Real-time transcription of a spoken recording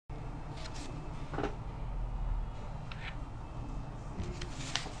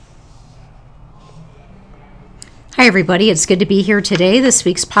Hi, everybody. It's good to be here today. This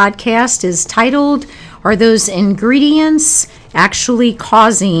week's podcast is titled, Are Those Ingredients Actually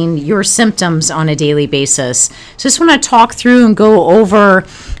Causing Your Symptoms on a Daily Basis? So just want to talk through and go over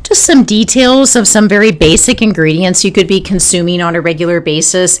just some details of some very basic ingredients you could be consuming on a regular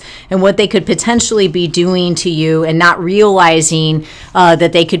basis and what they could potentially be doing to you and not realizing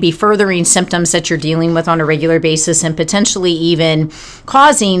that they could be furthering symptoms that you're dealing with on a regular basis and potentially even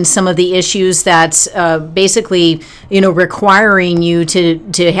causing some of the issues that's basically, requiring you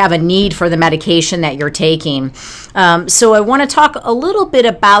to have a need for the medication that you're taking. So I want to talk a little bit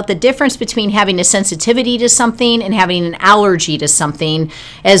about the difference between having a sensitivity to something and having an allergy to something,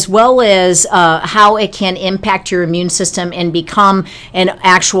 as well as how it can impact your immune system and become an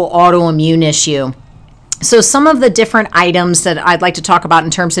actual autoimmune issue. So some of the different items that I'd like to talk about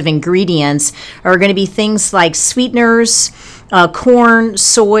in terms of ingredients are going to be things like sweeteners, corn,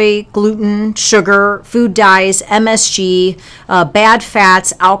 soy, gluten, sugar, food dyes, MSG, bad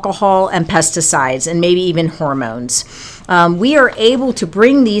fats, alcohol, and pesticides, and maybe even hormones. We are able to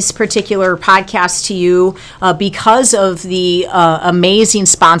bring these particular podcasts to you because of the amazing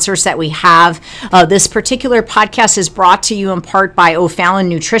sponsors that we have. This particular podcast is brought to you in part by O'Fallon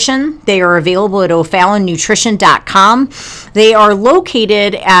Nutrition. They are available at o'fallonnutrition.com. They are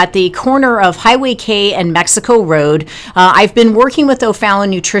located at the corner of Highway K and Mexico Road. I've been working with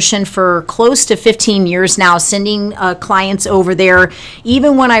O'Fallon Nutrition for close to 15 years now, sending clients over there.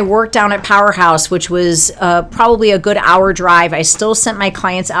 Even when I worked down at Powerhouse, which was probably a good hour drive, I still sent my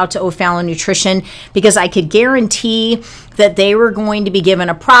clients out to O'Fallon Nutrition because I could guarantee that they were going to be given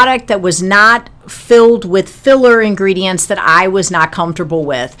a product that was not filled with filler ingredients that I was not comfortable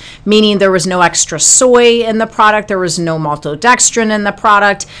with, meaning there was no extra soy in the product, there was no maltodextrin in the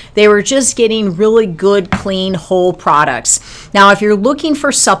product. They were just getting really good, clean, whole products. Now, if you're looking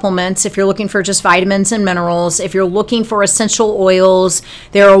for supplements, if you're looking for just vitamins and minerals, if you're looking for essential oils,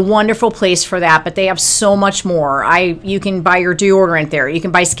 they're a wonderful place for that, but they have so much more. You can buy your deodorant there. You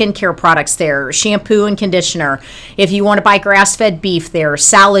can buy skincare products there, shampoo and conditioner. If you want to buy grass-fed beef there,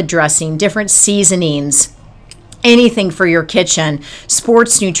 salad dressing, different seasonings, anything for your kitchen,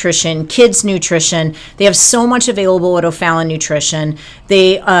 sports nutrition, kids nutrition. They have so much available at O'Fallon Nutrition.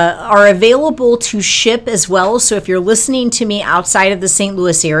 They are available to ship as well. So if you're listening to me outside of the St.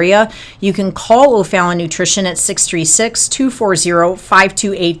 Louis area, you can call O'Fallon Nutrition at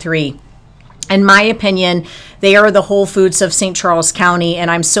 636-240-5283. In my opinion, they are the Whole Foods of St. Charles County,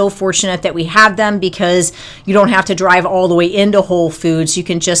 and I'm so fortunate that we have them because you don't have to drive all the way into Whole Foods. You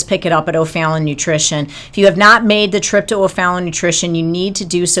can just pick it up at O'Fallon Nutrition. If you have not made the trip to O'Fallon Nutrition, you need to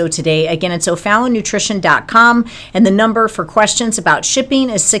do so today. Again, it's o'fallonnutrition.com, and the number for questions about shipping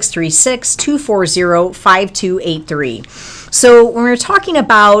is 636-240-5283. So when we're talking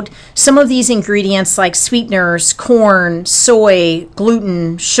about some of these ingredients like sweeteners, corn, soy,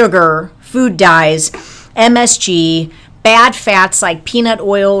 gluten, sugar, food dyes, MSG, bad fats like peanut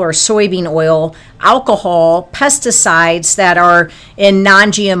oil or soybean oil, alcohol, pesticides that are in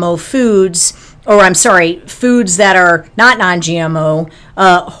non-GMO foods, foods that are not non-GMO,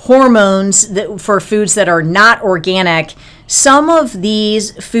 hormones for foods that are not organic. Some of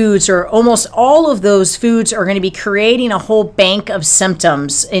these foods, or almost all of those foods, are going to be creating a whole bank of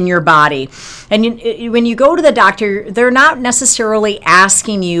symptoms in your body. And when you go to the doctor, they're not necessarily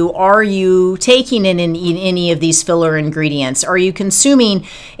asking you, are you taking in any of these filler ingredients? Are you consuming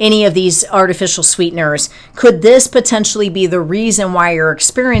any of these artificial sweeteners? Could this potentially be the reason why you're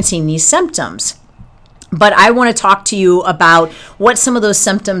experiencing these symptoms? But I want to talk to you about what some of those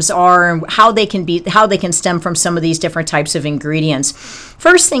symptoms are and how they can stem from some of these different types of ingredients.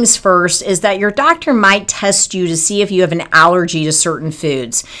 First things first is that your doctor might test you to see if you have an allergy to certain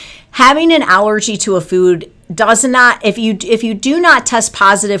foods. Having an allergy to a food does not, if you do not test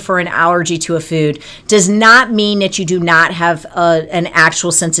positive for an allergy to a food, does not mean that you do not have an actual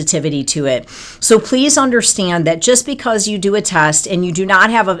sensitivity to it. So please understand that just because you do a test and you do not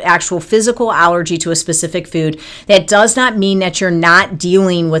have an actual physical allergy to a specific food, that does not mean that you're not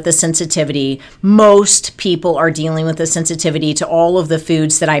dealing with a sensitivity. Most people are dealing with a sensitivity to all of the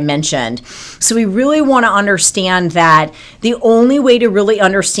foods that I mentioned. So we really want to understand that the only way to really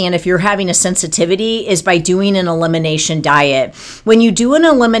understand if you're having a sensitivity is by doing an elimination diet. When you do an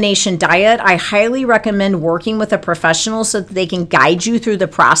elimination diet, I highly recommend working with a professional so that they can guide you through the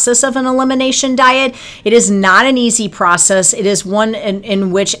process of an elimination diet. It is not an easy process. It is one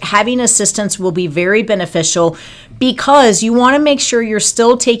in which having assistance will be very beneficial because you want to make sure you're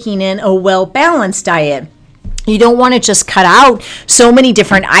still taking in a well-balanced diet. You don't want to just cut out so many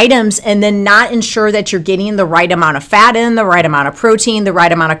different items and then not ensure that you're getting the right amount of fat in, the right amount of protein, the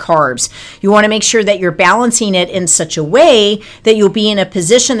right amount of carbs. You want to make sure that you're balancing it in such a way that you'll be in a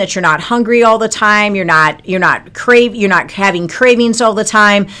position that you're not hungry all the time, you're not having cravings all the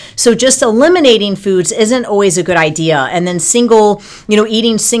time. So just eliminating foods isn't always a good idea. And then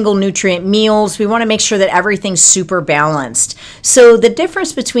eating single nutrient meals, we want to make sure that everything's super balanced. So the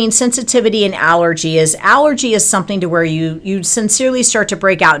difference between sensitivity and allergy is something to where you sincerely start to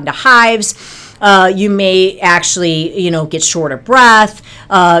break out into hives. You may actually, get short of breath.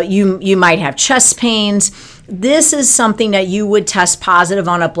 You might have chest pains. This is something that you would test positive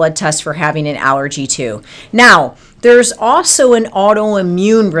on a blood test for having an allergy to. Now, there's also an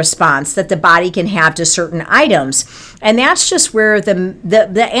autoimmune response that the body can have to certain items. And that's just where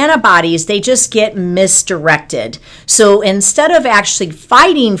the antibodies, they just get misdirected. So instead of actually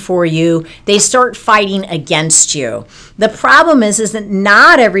fighting for you, they start fighting against you. The problem is that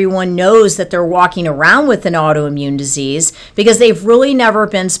not everyone knows that they're walking around with an autoimmune disease because they've really never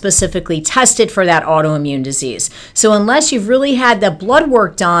been specifically tested for that autoimmune disease. So unless you've really had the blood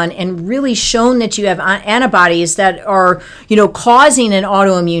work done and really shown that you have antibodies that are, causing an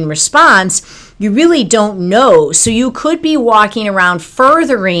autoimmune response, you really don't know. So you could be walking around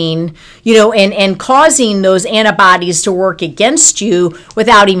furthering, and causing those antibodies to work against you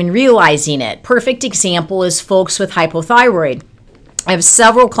without even realizing it. Perfect example is folks with hypothyroid. I have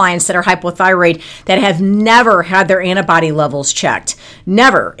several clients that are hypothyroid that have never had their antibody levels checked.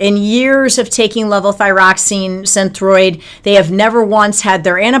 Never. In years of taking levothyroxine, Synthroid, they have never once had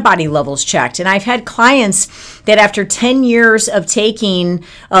their antibody levels checked. And I've had clients that after 10 years of taking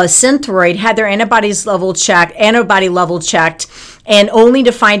Synthroid had their antibody level checked, and only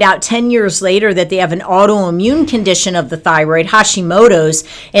to find out 10 years later that they have an autoimmune condition of the thyroid, Hashimoto's,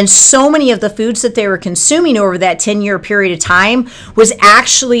 and so many of the foods that they were consuming over that 10-year period of time was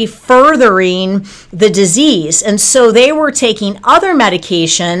actually furthering the disease. And so they were taking other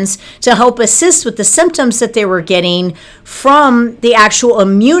medications to help assist with the symptoms that they were getting from the actual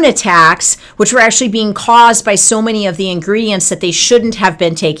immune attacks, which were actually being caused by so many of the ingredients that they shouldn't have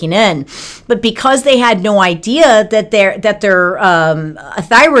been taking in. But because they had no idea that their a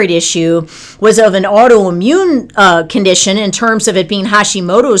thyroid issue was of an autoimmune condition in terms of it being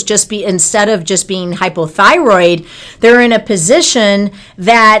Hashimoto's, instead of just being hypothyroid, they're in a position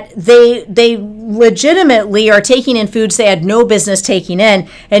that they legitimately are taking in foods they had no business taking in,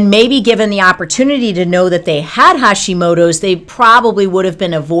 and maybe given the opportunity to know that they had Hashimoto's, they probably would have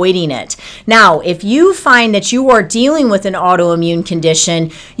been avoiding it. Now, if you find that you are dealing with an autoimmune condition,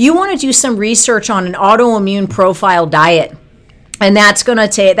 you want to do some research on an autoimmune profile diet. And that's going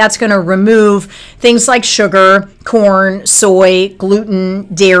to remove things like sugar, corn, soy,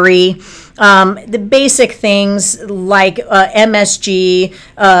 gluten, dairy, the basic things like MSG,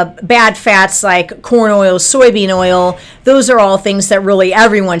 bad fats like corn oil, soybean oil. Those are all things that really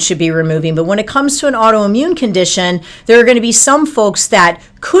everyone should be removing. But when it comes to an autoimmune condition, there are going to be some folks that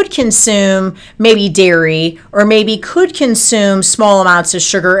could consume maybe dairy or maybe could consume small amounts of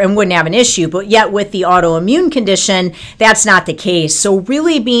sugar and wouldn't have an issue. But yet with the autoimmune condition, that's not the case. So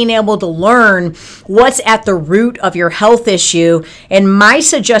really being able to learn what's at the root of your health issue. And my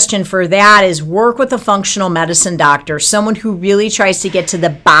suggestion for that is work with a functional medicine doctor, someone who really tries to get to the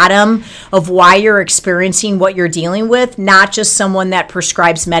bottom of why you're experiencing what you're dealing with, not just someone that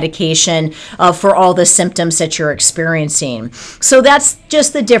prescribes medication for all the symptoms that you're experiencing. So that's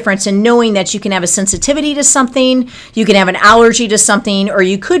just the difference in knowing that you can have a sensitivity to something, you can have an allergy to something, or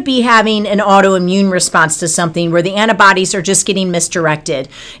you could be having an autoimmune response to something where the antibodies are just getting misdirected.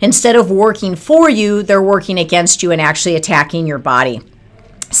 Instead of working for you, they're working against you and actually attacking your body.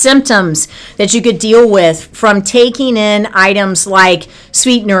 Symptoms that you could deal with from taking in items like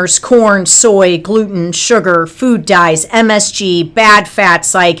sweeteners, corn, soy, gluten, sugar, food dyes, MSG, bad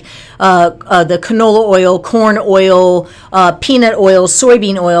fats like the canola oil, corn oil, peanut oil,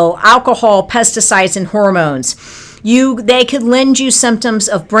 soybean oil, alcohol, pesticides, and hormones. They could lend you symptoms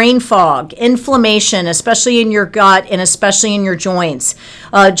of brain fog, inflammation, especially in your gut and especially in your joints,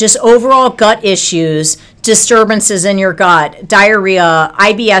 just overall gut issues, disturbances in your gut, diarrhea,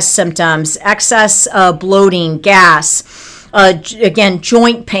 IBS symptoms, excess bloating, gas, again,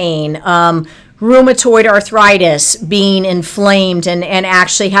 joint pain, rheumatoid arthritis, being inflamed and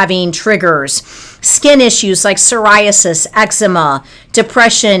actually having triggers, skin issues like psoriasis, eczema,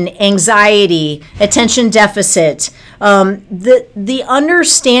 depression, anxiety, attention deficit, the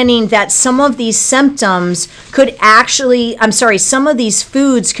understanding that some of these symptoms could actually, some of these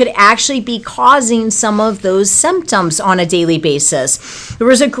foods could actually be causing some of those symptoms on a daily basis. There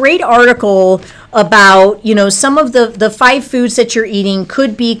was a great article about, some of the 5 foods that you're eating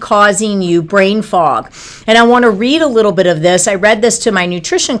could be causing you brain fog. And I want to read a little bit of this. I read this to my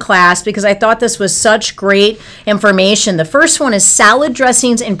nutrition class because I thought this was such great information. The first one is salad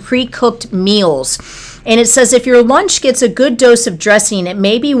dressings and pre-cooked meals. And it says if your lunch gets a good dose of dressing, it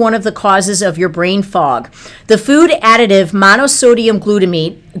may be one of the causes of your brain fog. The food additive monosodium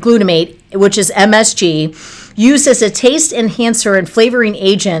glutamate, which is MSG, used as a taste enhancer and flavoring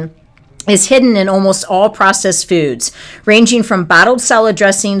agent, is hidden in almost all processed foods, ranging from bottled salad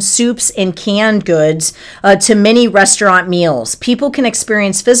dressings, soups, and canned goods to many restaurant meals. People can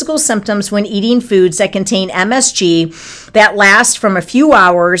experience physical symptoms when eating foods that contain MSG that last from a few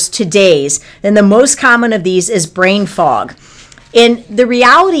hours to days, and the most common of these is brain fog. And the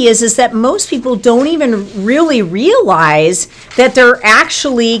reality is that most people don't even really realize that they're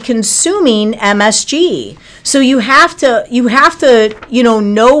actually consuming MSG. So you have to,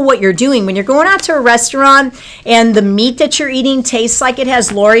 know what you're doing. When you're going out to a restaurant and the meat that you're eating tastes like it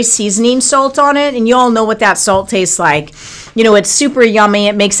has Lawry's seasoning salt on it, and you all know what that salt tastes like. It's super yummy.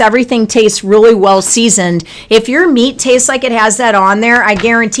 It makes everything taste really well seasoned. If your meat tastes like it has that on there, I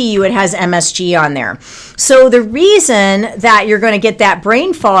guarantee you it has MSG on there. So the reason that you're going to get that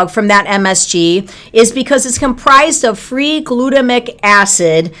brain fog from that MSG is because it's comprised of free glutamic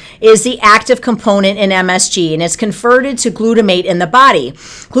acid is the active component in MSG, and it's converted to glutamate in the body.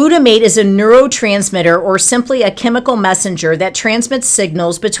 Glutamate is a neurotransmitter, or simply a chemical messenger that transmits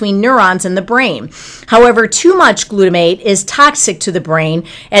signals between neurons in the brain. However, too much glutamate is toxic to the brain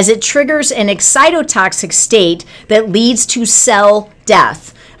as it triggers an excitotoxic state that leads to cell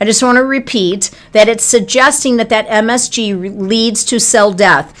death. I just want to repeat that it's suggesting that MSG leads to cell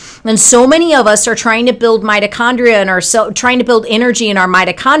death. And so many of us are trying to build mitochondria in our cell, trying to build energy in our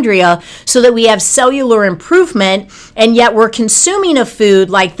mitochondria so that we have cellular improvement, and yet we're consuming a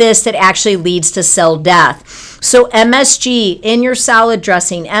food like this that actually leads to cell death. So MSG in your salad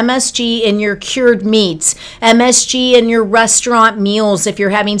dressing, MSG in your cured meats, MSG in your restaurant meals if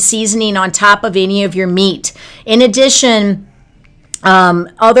you're having seasoning on top of any of your meat. In addition,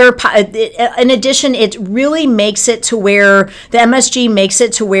 it really makes it to where the MSG makes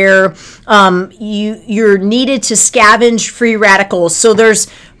it to where you're needed to scavenge free radicals. So there's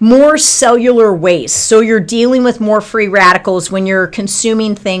more cellular waste. So you're dealing with more free radicals when you're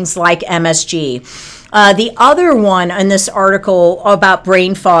consuming things like MSG. The other one in this article about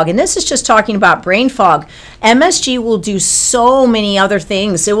brain fog, and this is just talking about brain fog, MSG will do so many other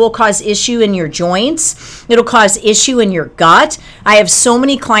things. It will cause issue in your joints. It'll cause issue in your gut. I have so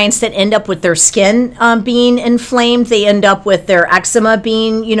many clients that end up with their skin being inflamed. They end up with their eczema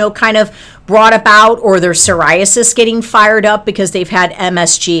being, kind of brought about, or their psoriasis getting fired up because they've had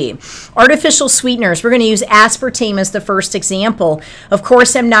MSG. Artificial sweeteners, we're going to use aspartame as the first example. Of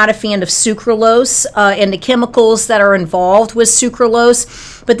course, I'm not a fan of sucralose and the chemicals that are involved with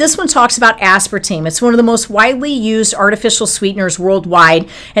sucralose, but this one talks about aspartame. It's one of the most widely used artificial sweeteners worldwide,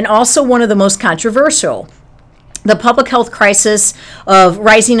 and also one of the most controversial. The public health crisis of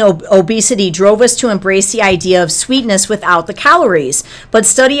rising obesity drove us to embrace the idea of sweetness without the calories. But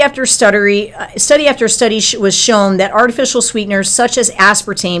study after study was shown that artificial sweeteners such as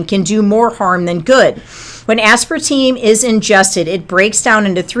aspartame can do more harm than good. When aspartame is ingested, it breaks down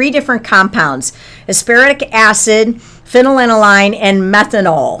into 3 different compounds: aspartic acid, phenylalanine, and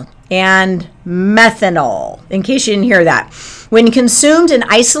methanol. In case you didn't hear that. When consumed in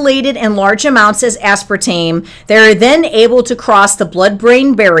isolated and large amounts as aspartame, they are then able to cross the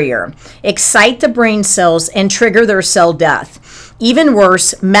blood-brain barrier, excite the brain cells, and trigger their cell death. Even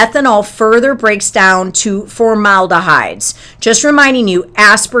worse, methanol further breaks down to formaldehydes. Just reminding you,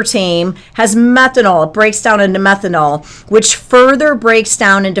 aspartame has methanol. It breaks down into methanol, which further breaks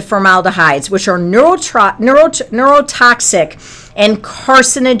down into formaldehydes, which are neurotoxic and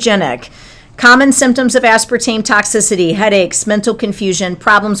carcinogenic. Common symptoms of aspartame toxicity: headaches, mental confusion,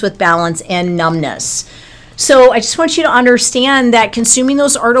 problems with balance, and numbness. So I just want you to understand that consuming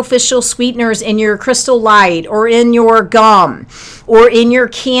those artificial sweeteners in your Crystal Light or in your gum or in your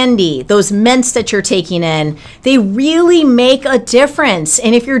candy, those mints that you're taking in, they really make a difference.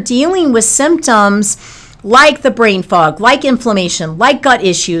 And if you're dealing with symptoms like the brain fog, like inflammation, like gut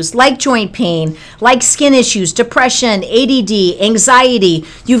issues, like joint pain, like skin issues, depression, ADD, anxiety,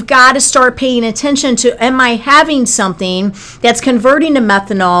 you've got to start paying attention to, am I having something that's converting to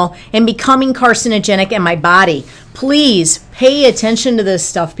methanol and becoming carcinogenic in my body? Please pay attention to this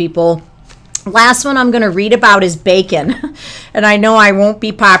stuff, people. Last one I'm going to read about is bacon. And I know I won't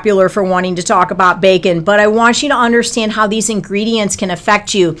be popular for wanting to talk about bacon, but I want you to understand how these ingredients can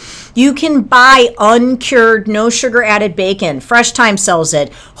affect you. You can buy uncured, no sugar added bacon. Fresh Thyme sells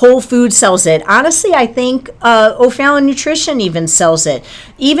it. Whole Foods sells it. Honestly, I think O'Fallon Nutrition even sells it.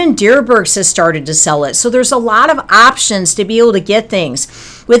 Even Dierbergs has started to sell it. So there's a lot of options to be able to get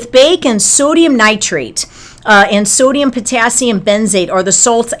things. With bacon, sodium nitrate and sodium potassium benzate are the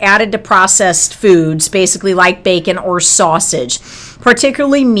salts added to processed foods, basically like bacon or sausage,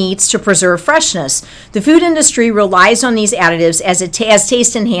 particularly meats, to preserve freshness. The food industry relies on these additives as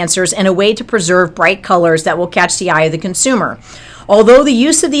taste enhancers and a way to preserve bright colors that will catch the eye of the consumer. Although the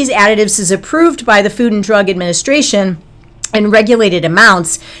use of these additives is approved by the Food and Drug Administration in regulated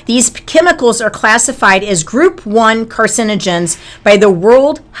amounts, these chemicals are classified as Group 1 carcinogens by the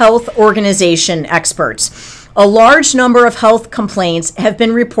World Health Organization experts. A large number of health complaints have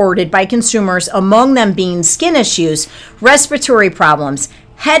been reported by consumers, among them being skin issues, respiratory problems,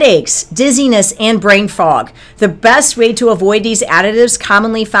 headaches, dizziness, and brain fog. The best way to avoid these additives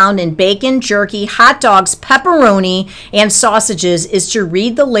commonly found in bacon, jerky, hot dogs, pepperoni, and sausages is to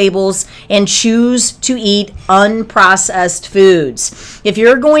read the labels and choose to eat unprocessed foods. If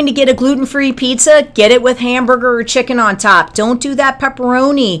you're going to get a gluten-free pizza, get it with hamburger or chicken on top. Don't do that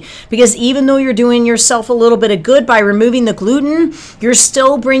pepperoni, because even though you're doing yourself a little bit of good by removing the gluten, you're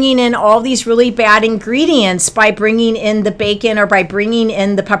still bringing in all these really bad ingredients by bringing in the bacon or by bringing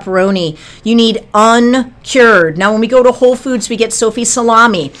in the pepperoni. You need uncured. Now, when we go to Whole Foods, we get Sophie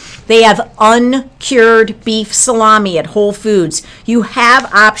salami. They have uncured beef salami at Whole Foods. You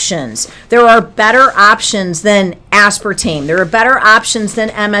have options. There are better options than aspartame. There are better options than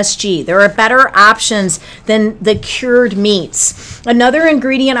MSG. There are better options than the cured meats. Another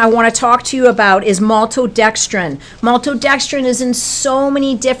ingredient I want to talk to you about is maltodextrin. Maltodextrin is in so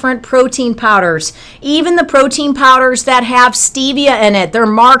many different protein powders. Even the protein powders that have stevia in it, they're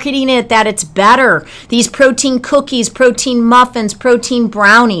marketing it that it's better. These protein cookies, protein muffins, protein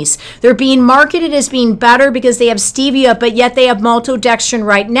brownies, they're being marketed as being better because they have stevia, but yet they have maltodextrin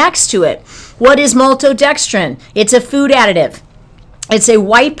right next to it. What is maltodextrin? It's a food additive. It's a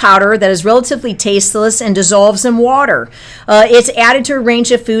white powder that is relatively tasteless and dissolves in water. It's added to a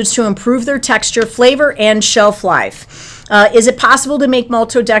range of foods to improve their texture, flavor, and shelf life. Is it possible to make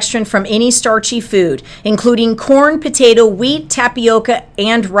maltodextrin from any starchy food, including corn, potato, wheat, tapioca,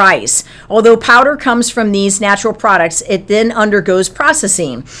 and rice? Although powder comes from these natural products, it then undergoes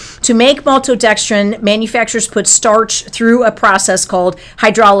processing. To make maltodextrin, manufacturers put starch through a process called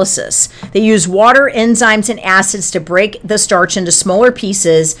hydrolysis. They use water, enzymes, and acids to break the starch into smaller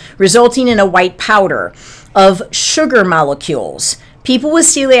pieces, resulting in a white powder of sugar molecules. People with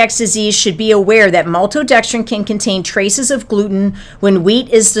celiac disease should be aware that maltodextrin can contain traces of gluten when wheat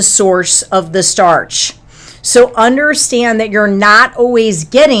is the source of the starch. So understand that you're not always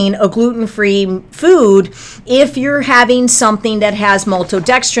getting a gluten-free food if you're having something that has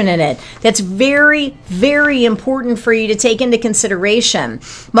maltodextrin in it. That's very, very important for you to take into consideration.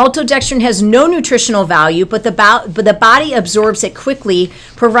 Maltodextrin has no nutritional value, but the body absorbs it quickly,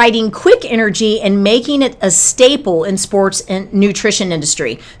 providing quick energy and making it a staple in sports and nutrition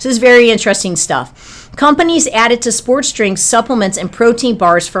industry. This is very interesting stuff. Companies add it to sports drinks, supplements, and protein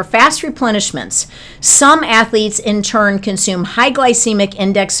bars for fast replenishments. Some athletes, in turn, consume high glycemic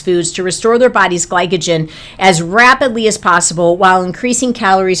index foods to restore their body's glycogen as rapidly as possible while increasing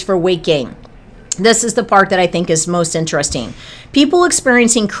calories for weight gain. This is the part that I think is most interesting. People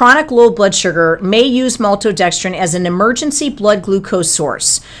experiencing chronic low blood sugar may use maltodextrin as an emergency blood glucose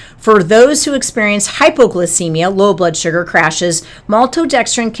source. For those who experience hypoglycemia, low blood sugar crashes,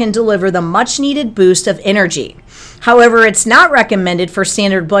 maltodextrin can deliver the much-needed boost of energy. However, it's not recommended for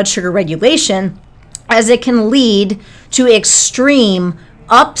standard blood sugar regulation, as it can lead to extreme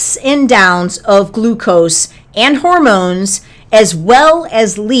ups and downs of glucose and hormones, as well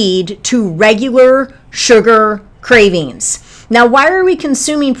as lead to regular sugar cravings. Now, why are we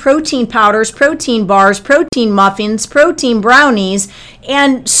consuming protein powders, protein bars, protein muffins, protein brownies,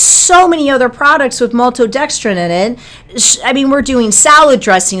 and so many other products with maltodextrin in it? I mean, we're doing salad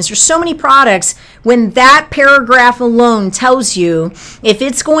dressings. There's so many products. When that paragraph alone tells you if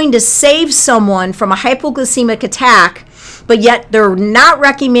it's going to save someone from a hypoglycemic attack, but yet they're not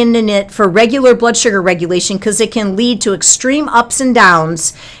recommending it for regular blood sugar regulation because it can lead to extreme ups and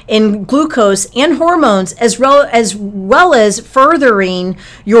downs in glucose and hormones, as well as furthering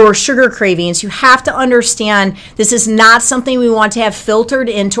your sugar cravings. You have to understand this is not something we want to have filtered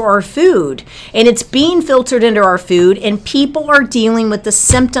into our food, and it's being filtered into our food, and people are dealing with the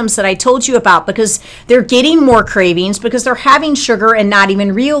symptoms that I told you about because they're getting more cravings because they're having sugar and not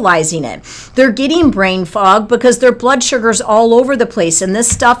even realizing it. They're getting brain fog because their blood sugar's all over the place, and this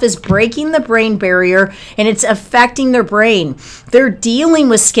stuff is breaking the brain barrier and it's affecting their brain. They're dealing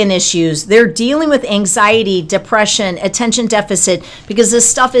with skin issues. They're dealing with anxiety, depression, attention deficit because this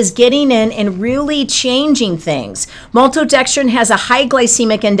stuff is getting in and really changing things. Maltodextrin has a high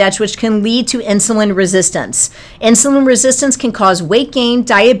glycemic index, which can lead to insulin resistance. Insulin resistance can cause weight gain,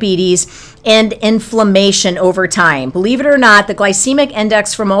 diabetes, and inflammation over time. Believe it or not, the glycemic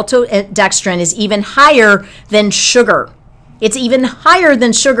index for maltodextrin is even higher than sugar. It's even higher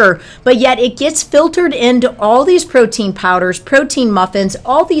than sugar, but yet it gets filtered into all these protein powders, protein muffins,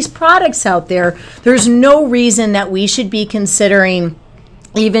 all these products out there. There's no reason that we should be considering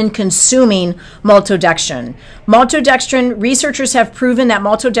even consuming maltodextrin. Maltodextrin, researchers have proven that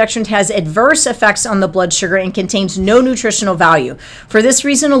maltodextrin has adverse effects on the blood sugar and contains no nutritional value. For this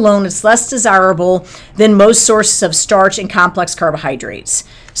reason alone, it's less desirable than most sources of starch and complex carbohydrates.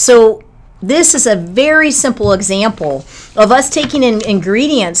 So this is a very simple example of us taking in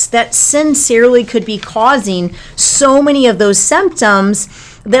ingredients that sincerely could be causing so many of those symptoms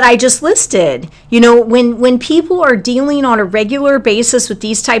that I just listed. You know, when people are dealing on a regular basis with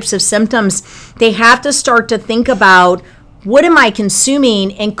these types of symptoms, they have to start to think about, what am I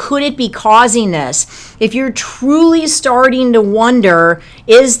consuming and could it be causing this? If you're truly starting to wonder,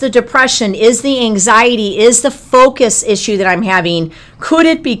 is the depression, is the anxiety, is the focus issue that I'm having, could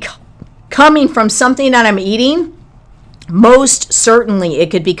it be coming from something that I'm eating? Most certainly it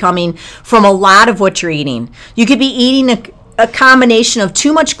could be coming from a lot of what you're eating. You could be eating a combination of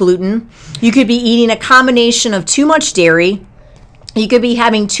too much gluten. You could be eating a combination of too much dairy. You could be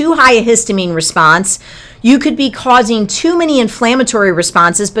having too high a histamine response. You could be causing too many inflammatory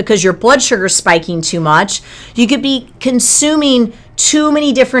responses because your blood sugar is spiking too much. You could be consuming too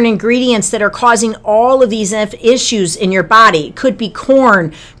many different ingredients that are causing all of these issues in your body. It could be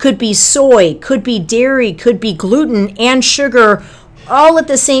corn, could be soy, could be dairy, could be gluten and sugar all at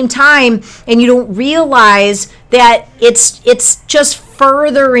the same time, and you don't realize that it's just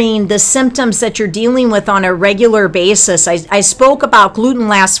furthering the symptoms that you're dealing with on a regular basis. I spoke about gluten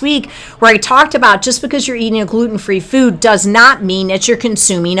last week, where I talked about just because you're eating a gluten-free food does not mean that you're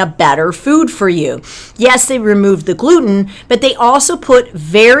consuming a better food for you. Yes, they removed the gluten, but they also put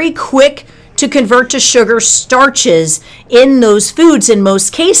very quick to convert to sugar starches in those foods in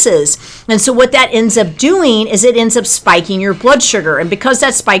most cases. And so what that ends up doing is it ends up spiking your blood sugar. And because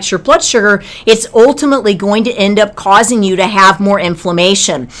that spikes your blood sugar, it's ultimately going to end up causing you to have more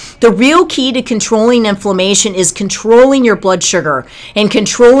inflammation. The real key to controlling inflammation is controlling your blood sugar and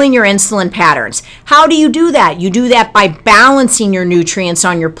controlling your insulin patterns. How do you do that? You do that by balancing your nutrients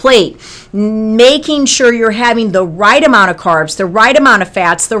on your plate, making sure you're having the right amount of carbs, the right amount of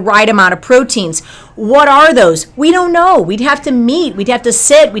fats, the right amount of proteins. What are those? We don't know. We'd have to meet, we'd have to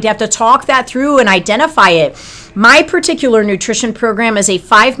sit, we'd have to talk that through and identify it. My particular nutrition program is a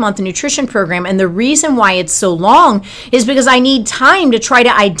 5-month nutrition program, and the reason why it's so long is because I need time to try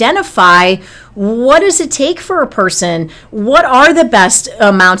to identify, what does it take for a person? What are the best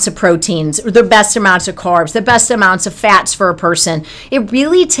amounts of proteins, the best amounts of carbs, the best amounts of fats for a person? It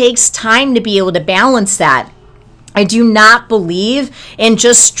really takes time to be able to balance that. I do not believe in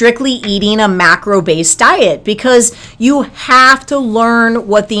just strictly eating a macro-based diet, because you have to learn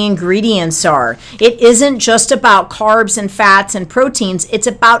what the ingredients are. It isn't just about carbs and fats and proteins. It's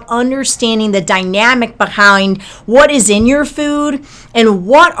about understanding the dynamic behind what is in your food and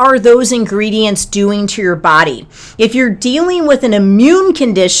what are those ingredients doing to your body. If you're dealing with an immune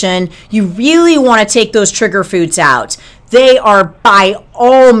condition, you really want to take those trigger foods out. They are by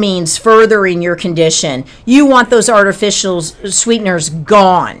all means furthering your condition. You want those artificial sweeteners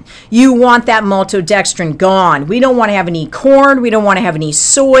gone. You want that maltodextrin gone. We don't want to have any corn. We don't want to have any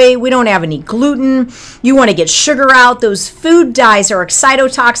soy. We don't have any gluten. You want to get sugar out. Those food dyes are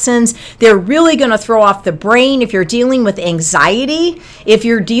excitotoxins. They're really going to throw off the brain if you're dealing with anxiety, if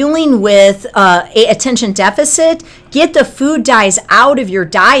you're dealing with attention deficit. Get the food dyes out of your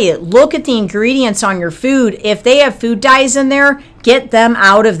diet. Look at the ingredients on your food. If they have food dyes in there, get them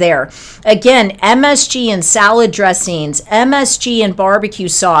out of there. Again, MSG in salad dressings, MSG in barbecue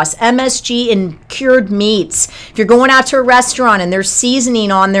sauce, MSG in cured meats. If you're going out to a restaurant and there's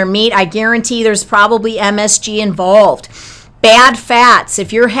seasoning on their meat, I guarantee there's probably MSG involved. Bad fats.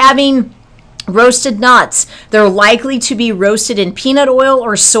 If you're having roasted nuts, they're likely to be roasted in peanut oil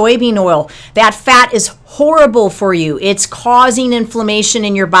or soybean oil. That fat is horrible for you. It's causing inflammation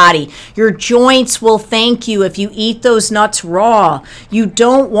in your body. Your joints will thank you if you eat those nuts raw. You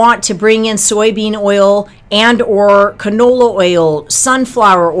don't want to bring in soybean oil and or canola oil,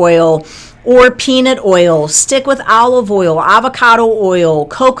 sunflower oil, or peanut oil. Stick with olive oil, avocado oil,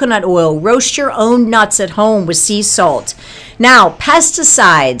 coconut oil. Roast your own nuts at home with sea salt. Now,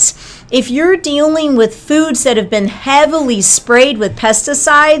 pesticides. If you're dealing with foods that have been heavily sprayed with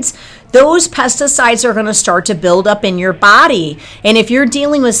pesticides, those pesticides are going to start to build up in your body. And if you're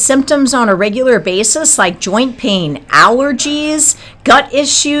dealing with symptoms on a regular basis like joint pain, allergies, gut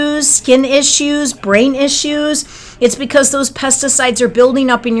issues, skin issues, brain issues, it's because those pesticides are building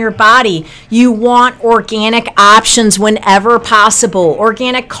up in your body. You want organic options whenever possible.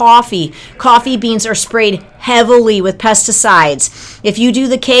 Organic coffee. Coffee beans are sprayed heavily with pesticides. If you do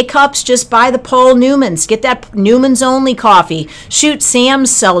the K-Cups, just buy the Paul Newman's. Get that Newman's Only coffee. Shoot,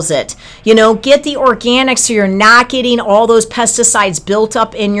 Sam's sells it. Get the organic so you're not getting all those pesticides built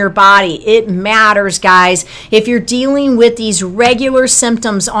up in your body. It matters, guys. If you're dealing with these regular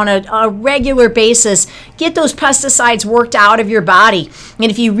symptoms on a regular basis, get those pesticides worked out of your body. And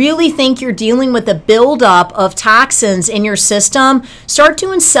if you really think you're dealing with a buildup of toxins in your system, start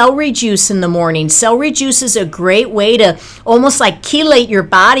doing celery juice in the morning. Celery juice is a great way to almost like chelate your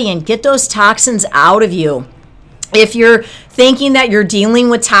body and get those toxins out of you. If you're thinking that you're dealing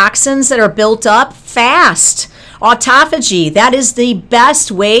with toxins that are built up, fast. Autophagy, that is the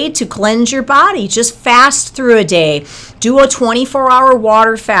best way to cleanse your body. Just fast through a day. Do a 24-hour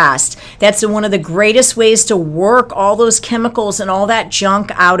water fast. That's one of the greatest ways to work all those chemicals and all that junk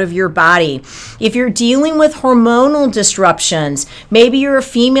out of your body. If you're dealing with hormonal disruptions, maybe you're a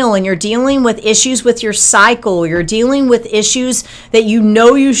female and you're dealing with issues with your cycle, you're dealing with issues that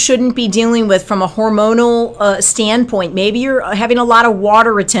you shouldn't be dealing with from a hormonal standpoint. Maybe you're having a lot of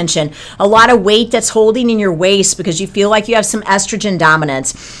water retention, a lot of weight that's holding in your waist because you feel like you have some estrogen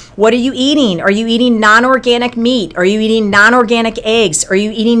dominance. What are you eating? Are you eating non-organic meat? Are you eating non-organic eggs? Are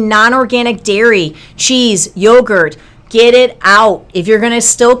you eating non-organic dairy, cheese, yogurt? Get it out. If you're going to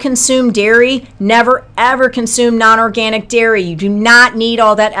still consume dairy, never ever consume non-organic dairy. You do not need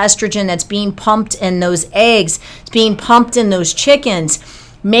all that estrogen that's being pumped in those eggs. It's being pumped in those chickens.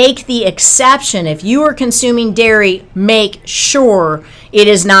 Make the exception. If you are consuming dairy, make sure it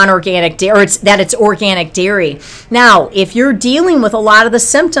is non-organic dairy, or that it's organic dairy. Now, if you're dealing with a lot of the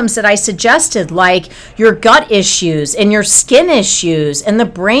symptoms that I suggested, like your gut issues and your skin issues and the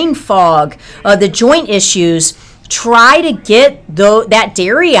brain fog, the joint issues, try to get that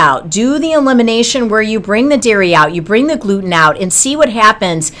dairy out. Do the elimination where you bring the dairy out, you bring the gluten out, and see what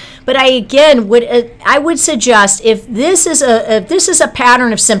happens. But I would suggest if this is a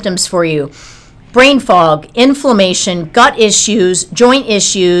pattern of symptoms for you, brain fog, inflammation, gut issues, joint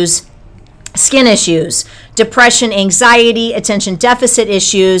issues, skin issues, depression, anxiety, attention deficit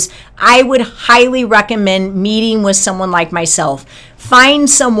issues, I would highly recommend meeting with someone like myself. Find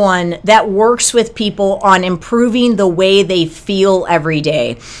someone that works with people on improving the way they feel every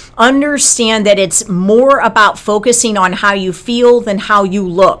day. Understand that it's more about focusing on how you feel than how you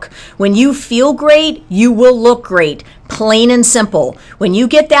look. When you feel great, you will look great. Plain and simple. When you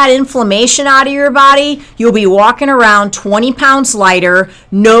get that inflammation out of your body, you'll be walking around 20 pounds lighter,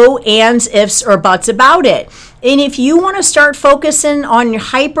 no ands, ifs, or buts about it. And if you want to start focusing on your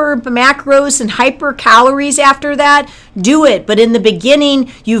hyper macros and hyper calories after that, do it. But in the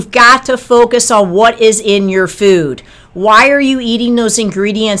beginning, you've got to focus on what is in your food. Why are you eating those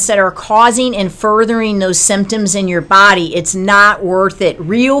ingredients that are causing and furthering those symptoms in your body? It's not worth it.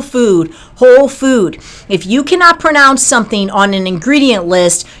 Real food, whole food. If you cannot pronounce something on an ingredient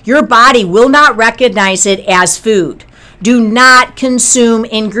list, your body will not recognize it as food. Do not consume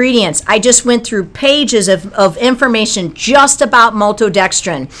ingredients. I just went through pages of information just about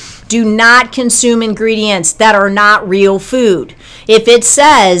maltodextrin. Do not consume ingredients that are not real food. If it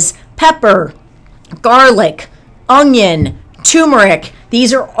says pepper, garlic, onion, turmeric,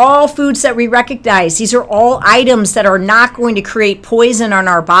 these are all foods that we recognize. These are all items that are not going to create poison on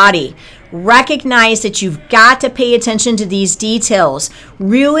our body. Recognize that you've got to pay attention to these details.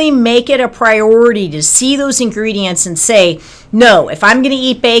 Really make it a priority to see those ingredients and say, No, if I'm going to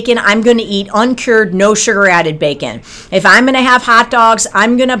eat bacon, I'm going to eat uncured, no sugar added bacon. If I'm going to have hot dogs,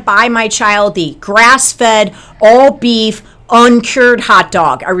 I'm going to buy my child the grass-fed, all beef, uncured hot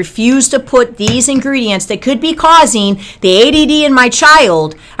dog. I refuse to put these ingredients that could be causing the ADD in my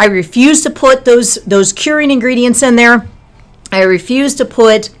child. I refuse to put those curing ingredients in there. I refuse to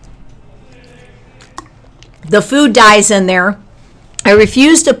put the food dyes in there. I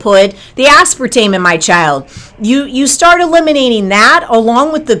refuse to put the aspartame in my child. You start eliminating that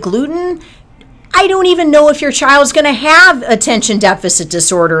along with the gluten. I don't even know if your child's going to have attention deficit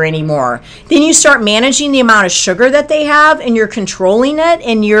disorder anymore. Then you start managing the amount of sugar that they have, and you're controlling it,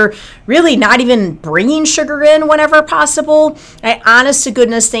 and you're really not even bringing sugar in whenever possible. I honest to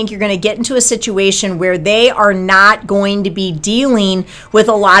goodness think you're going to get into a situation where they are not going to be dealing with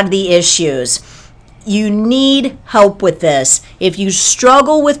a lot of the issues. You need help with this. If you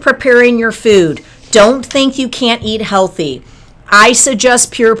struggle with preparing your food, don't think you can't eat healthy. I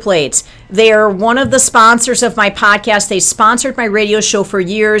suggest Pure Plates. They are one of the sponsors of my podcast. They sponsored my radio show for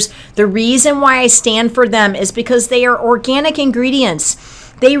years. The reason why I stand for them is because they are organic ingredients.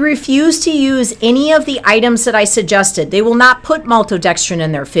 They refuse to use any of the items that I suggested. They will not put maltodextrin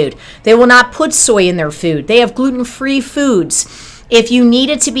in their food. They will not put soy in their food. They have gluten-free foods. If you need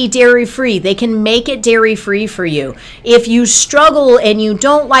it to be dairy-free, they can make it dairy-free for you. If you struggle and you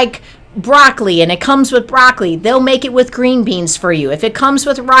don't like broccoli and it comes with broccoli, they'll make it with green beans for you. If it comes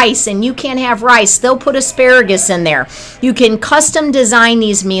with rice and you can't have rice, they'll put asparagus in there. You can custom design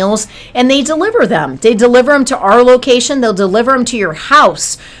these meals and they deliver them. They deliver them to our location. They'll deliver them to your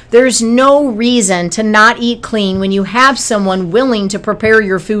house. There's no reason to not eat clean when you have someone willing to prepare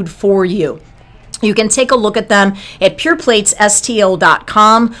your food for you. You can take a look at them at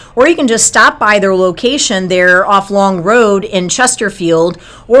pureplatesstl.com, or you can just stop by their location there off Long Road in Chesterfield,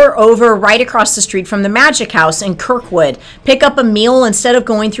 or over right across the street from the Magic House in Kirkwood. Pick up a meal instead of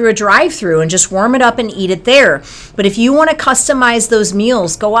going through a drive-through and just warm it up and eat it there. But if you want to customize those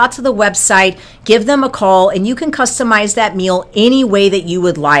meals, go out to the website, give them a call, and you can customize that meal any way that you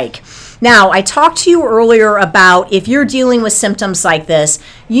would like. Now, I talked to you earlier about if you're dealing with symptoms like this,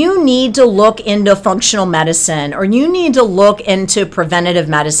 you need to look into functional medicine, or you need to look into preventative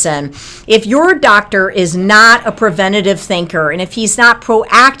medicine. If your doctor is not a preventative thinker, and if he's not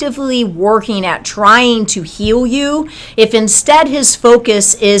proactively working at trying to heal you, if instead his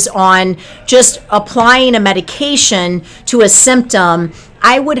focus is on just applying a medication to a symptom,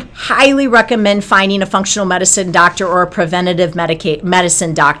 I would highly recommend finding a functional medicine doctor or a preventative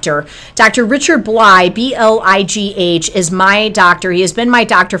medicine doctor. Dr. Richard Bligh, B-L-I-G-H, is my doctor. He has been my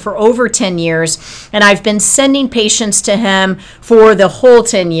doctor for over 10 years, and I've been sending patients to him for the whole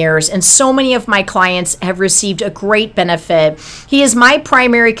 10 years, and so many of my clients have received a great benefit. He is my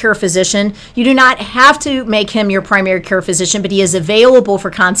primary care physician. You do not have to make him your primary care physician, but he is available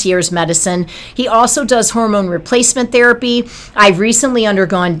for concierge medicine. He also does hormone replacement therapy. I've recently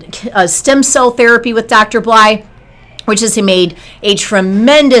undergone stem cell therapy with Dr. Bligh, which has made a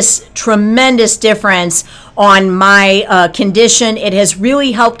tremendous difference on my condition. It has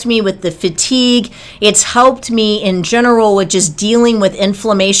really helped me with the fatigue. It's helped me in general with just dealing with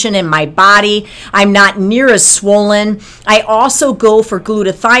inflammation in my body. I'm not near as swollen. I also go for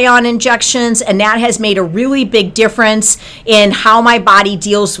glutathione injections, and that has made a really big difference in how my body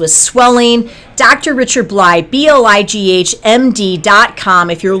deals with swelling. Dr. Richard Bligh, BLIGHMD.com.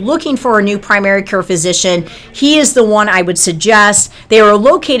 If you're looking for a new primary care physician, he is the one I would suggest. They are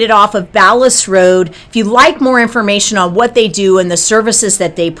located off of Ballas Road. If you'd like more information on what they do and the services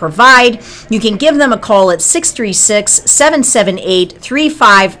that they provide, you can give them a call at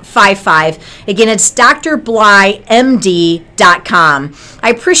 636-778-3555. Again, it's drblightmd.com.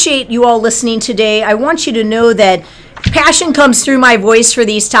 I appreciate you all listening today. I want you to know that passion comes through my voice for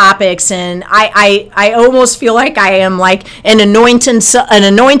these topics, and I almost feel like I am like an anointed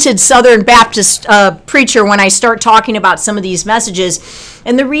Southern Baptist preacher when I start talking about some of these messages.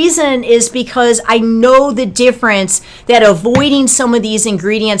 And the reason is because I know the difference that avoiding some of these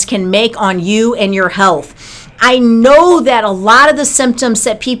ingredients can make on you and your health. I know that a lot of the symptoms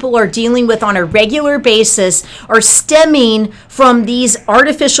that people are dealing with on a regular basis are stemming from these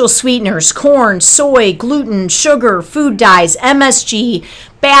artificial sweeteners: corn, soy, gluten, sugar, food dyes, MSG,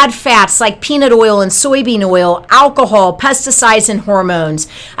 bad fats like peanut oil and soybean oil, alcohol, pesticides, and hormones.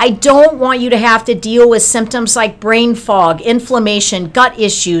 I don't want you to have to deal with symptoms like brain fog, inflammation, gut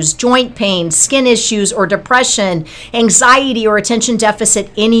issues, joint pain, skin issues, or depression, anxiety, or attention deficit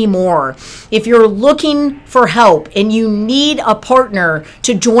anymore. If you're looking for help and you need a partner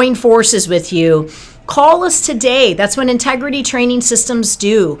to join forces with you, Call us today. That's what Integrity Training Systems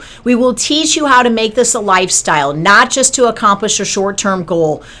do. We will teach you how to make this a lifestyle, not just to accomplish a short-term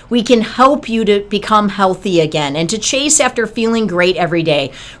goal. We can help you to become healthy again and to chase after feeling great every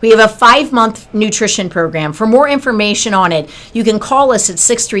day. We have a 5-month nutrition program. For more information on it, you can call us at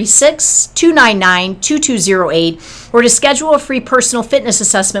 636-299-2208 or to schedule a free personal fitness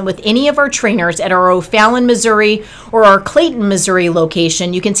assessment with any of our trainers at our O'Fallon, Missouri or our Clayton, Missouri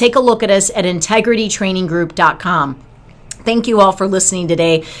location. You can take a look at us at integritytraininggroup.com. Thank you all for listening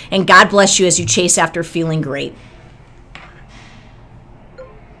today, and God bless you as you chase after feeling great.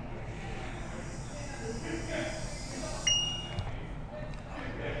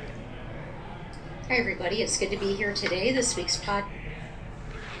 Hi, everybody. It's good to be here today. This week's podcast